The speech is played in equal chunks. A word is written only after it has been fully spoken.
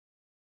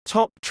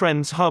Top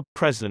Trends Hub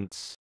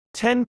presents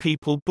 10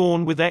 people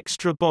born with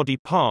extra body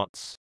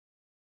parts.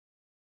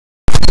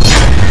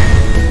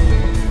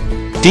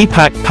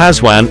 Deepak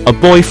Paswan, a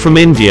boy from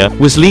India,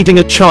 was leading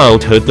a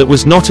childhood that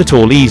was not at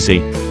all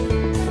easy.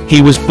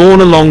 He was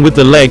born along with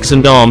the legs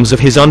and arms of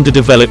his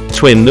underdeveloped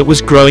twin that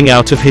was growing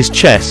out of his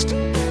chest.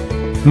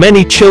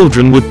 Many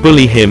children would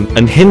bully him,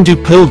 and Hindu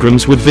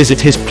pilgrims would visit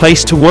his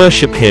place to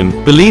worship him,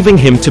 believing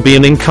him to be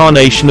an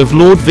incarnation of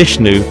Lord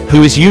Vishnu,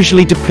 who is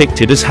usually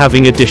depicted as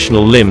having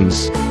additional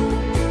limbs.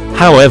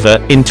 However,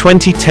 in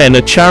 2010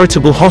 a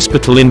charitable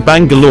hospital in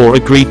Bangalore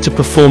agreed to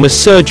perform a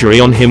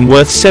surgery on him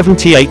worth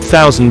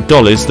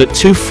 $78,000 that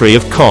too free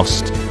of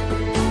cost.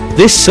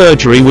 This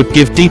surgery would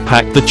give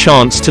Deepak the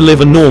chance to live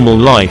a normal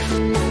life.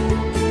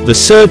 The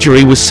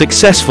surgery was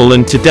successful,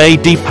 and today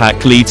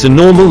Deepak leads a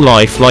normal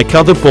life like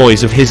other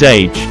boys of his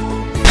age.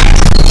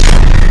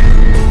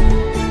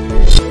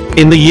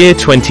 In the year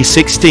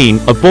 2016,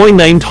 a boy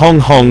named Hong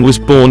Hong was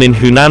born in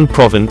Hunan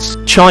Province,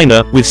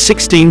 China, with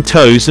 16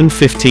 toes and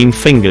 15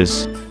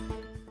 fingers.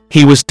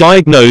 He was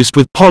diagnosed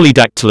with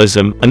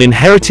polydactylism, an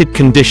inherited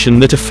condition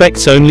that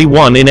affects only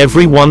 1 in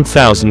every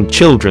 1,000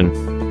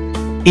 children.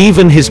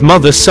 Even his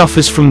mother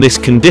suffers from this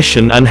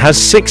condition and has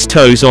 6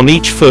 toes on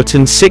each foot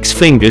and 6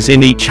 fingers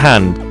in each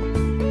hand.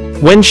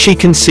 When she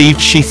conceived,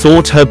 she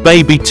thought her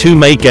baby too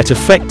may get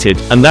affected,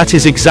 and that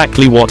is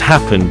exactly what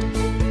happened.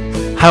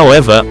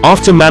 However,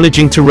 after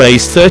managing to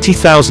raise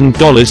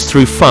 $30,000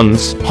 through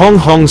funds, Hong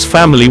Hong's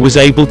family was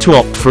able to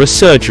opt for a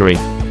surgery.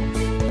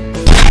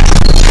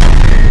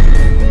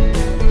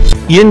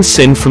 Yin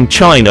Xin from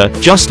China,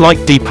 just like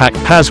Deepak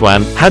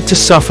Paswan, had to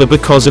suffer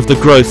because of the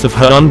growth of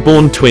her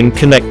unborn twin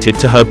connected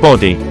to her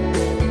body.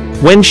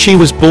 When she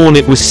was born,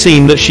 it was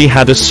seen that she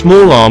had a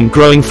small arm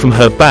growing from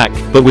her back,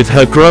 but with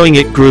her growing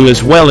it grew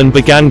as well and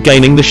began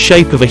gaining the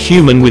shape of a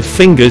human with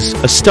fingers,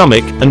 a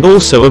stomach, and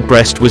also a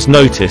breast was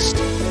noticed.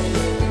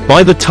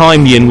 By the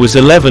time Yin was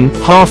 11,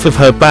 half of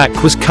her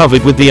back was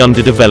covered with the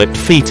underdeveloped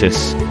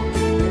fetus.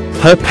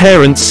 Her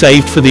parents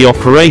saved for the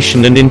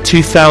operation, and in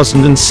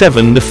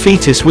 2007 the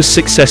fetus was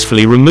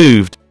successfully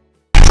removed.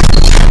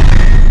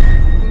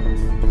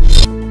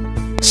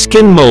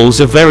 Skin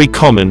moles are very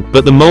common,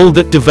 but the mole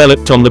that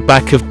developed on the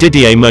back of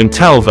Didier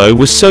Montalvo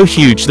was so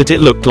huge that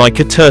it looked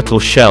like a turtle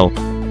shell.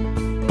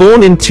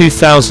 Born in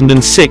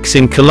 2006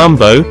 in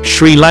Colombo,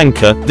 Sri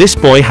Lanka, this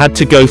boy had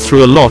to go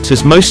through a lot,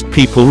 as most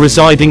people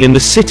residing in the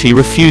city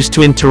refused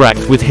to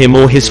interact with him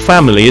or his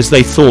family as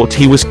they thought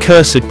he was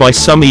cursed by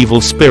some evil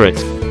spirit.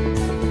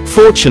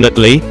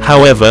 Fortunately,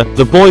 however,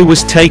 the boy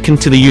was taken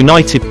to the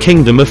United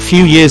Kingdom a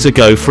few years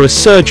ago for a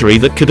surgery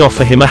that could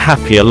offer him a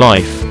happier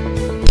life.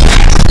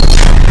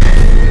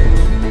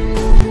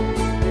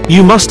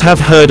 You must have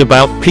heard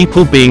about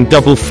people being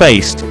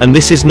double-faced, and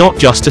this is not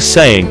just a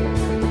saying.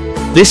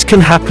 This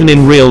can happen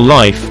in real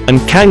life, and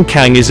Kang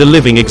Kang is a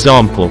living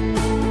example.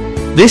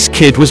 This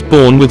kid was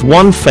born with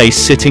one face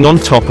sitting on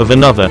top of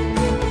another.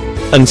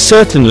 And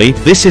certainly,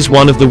 this is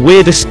one of the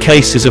weirdest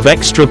cases of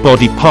extra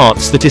body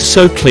parts that is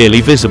so clearly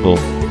visible.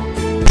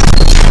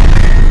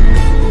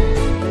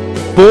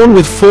 Born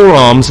with 4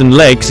 arms and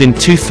legs in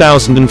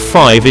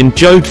 2005 in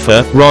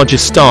Jodhpur,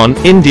 Rajasthan,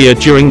 India,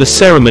 during the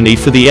ceremony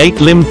for the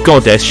 8-limbed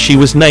goddess she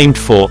was named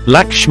for,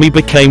 Lakshmi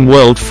became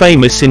world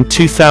famous in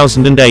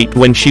 2008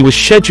 when she was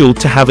scheduled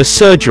to have a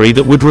surgery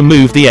that would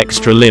remove the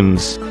extra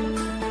limbs.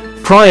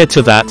 Prior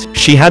to that,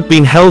 she had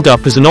been held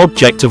up as an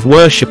object of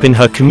worship in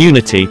her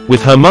community,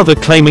 with her mother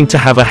claiming to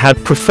have had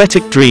a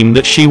prophetic dream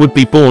that she would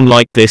be born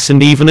like this,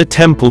 and even a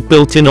temple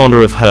built in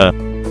honor of her.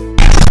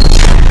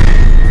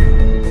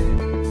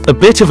 A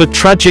bit of a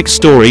tragic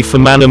story for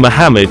Mana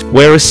Muhammad,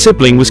 where a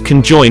sibling was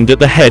conjoined at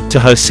the head to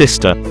her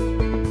sister.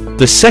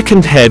 The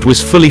second head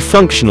was fully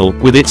functional,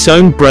 with its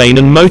own brain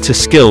and motor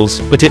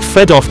skills, but it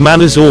fed off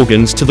Mana's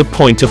organs to the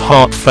point of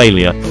heart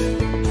failure.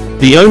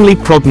 The only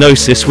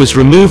prognosis was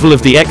removal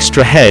of the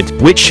extra head,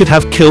 which should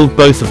have killed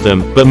both of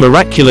them, but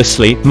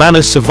miraculously,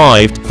 Mana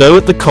survived, though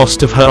at the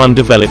cost of her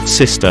undeveloped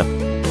sister.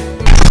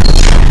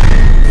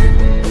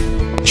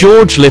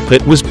 George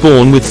Lippert was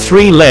born with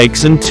 3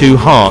 legs and 2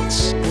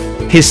 hearts.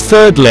 His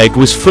third leg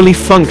was fully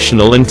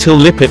functional until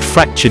Lippert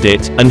fractured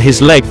it, and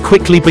his leg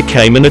quickly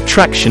became an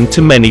attraction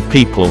to many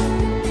people.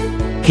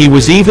 He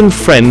was even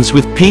friends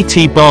with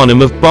P.T.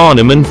 Barnum of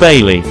Barnum and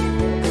Bailey.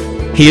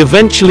 He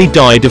eventually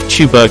died of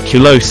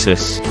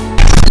tuberculosis.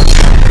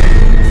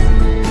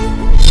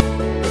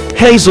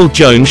 Hazel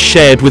Jones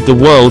shared with the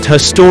world her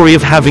story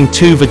of having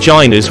 2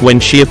 vaginas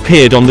when she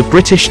appeared on the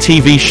British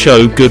TV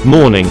show Good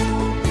Morning.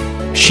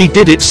 She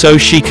did it so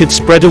she could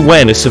spread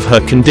awareness of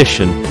her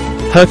condition.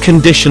 Her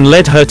condition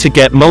led her to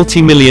get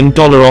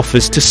multi-million-dollar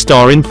offers to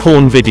star in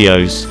porn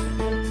videos.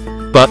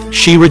 But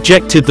she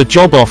rejected the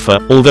job offer,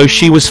 although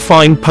she was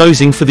fine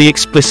posing for the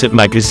explicit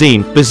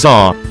magazine,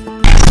 Bizarre.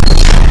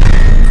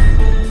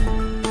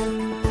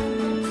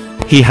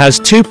 He has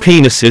 2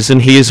 penises,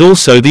 and he is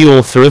also the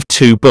author of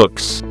 2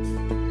 books.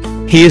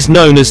 He is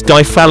known as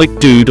Diphallic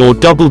Dude or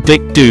Double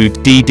Dick Dude,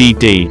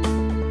 DDD.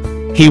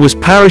 He was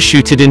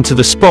parachuted into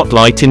the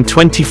spotlight in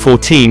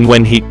 2014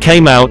 when he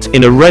came out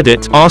in a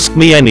Reddit Ask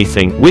Me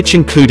Anything, which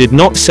included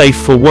not safe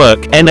for work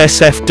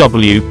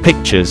NSFW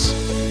pictures.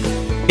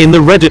 In the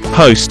Reddit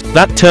post,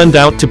 that turned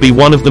out to be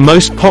one of the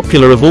most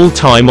popular of all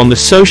time on the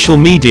social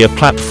media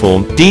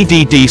platform,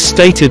 DDD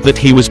stated that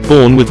he was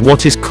born with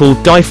what is called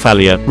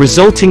diphallia,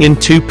 resulting in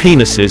 2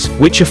 penises,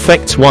 which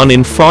affects 1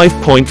 in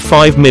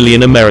 5.5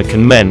 million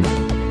American men.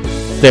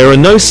 There are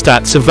no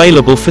stats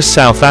available for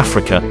South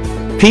Africa.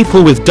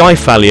 People with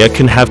diphallia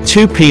can have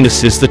 2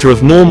 penises that are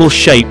of normal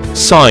shape,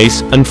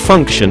 size, and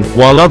function,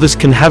 while others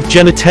can have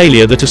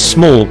genitalia that are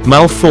small,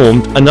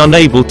 malformed, and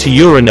unable to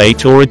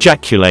urinate or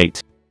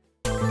ejaculate.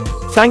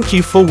 Thank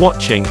you for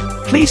watching.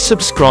 Please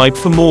subscribe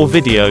for more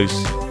videos.